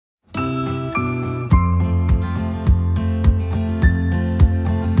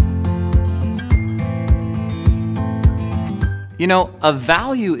A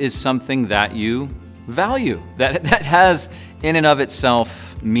value is something that you value, that has in and of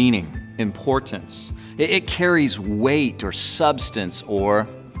itself meaning, importance. It carries weight or substance or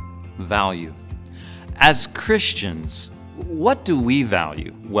value. As Christians, what do we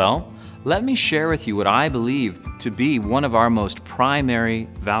value? Well, let me share with you what I believe to be one of our most primary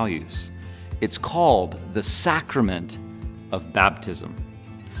values. It's called the sacrament of baptism.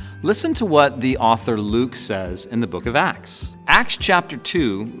 Listen to what the author Luke says in the book of Acts. Acts chapter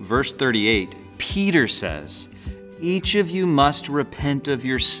 2, verse 38, Peter says, "Each of you must repent of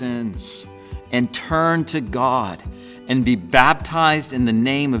your sins and turn to God and be baptized in the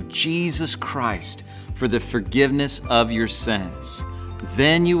name of Jesus Christ for the forgiveness of your sins.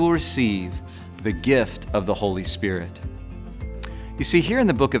 Then you will receive the gift of the Holy Spirit." You see, here in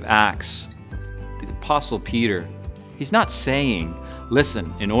the book of Acts, the Apostle Peter, he's not saying,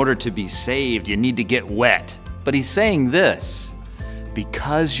 listen, in order to be saved, you need to get wet. But he's saying this: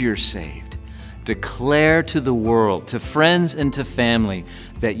 because you're saved, declare to the world, to friends and to family,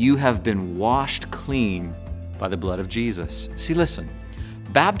 that you have been washed clean by the blood of Jesus. See, listen,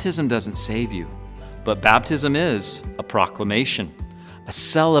 baptism doesn't save you, but baptism is a proclamation, a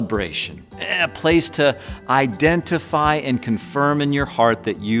celebration, a place to identify and confirm in your heart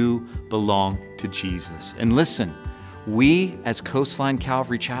that you belong to Jesus. And listen, we as Coastline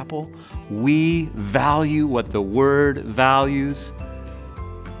Calvary Chapel, we value what the Word values,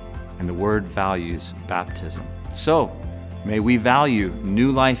 and the Word values baptism. So, may we value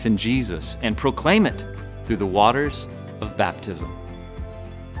new life in Jesus and proclaim it through the waters of baptism.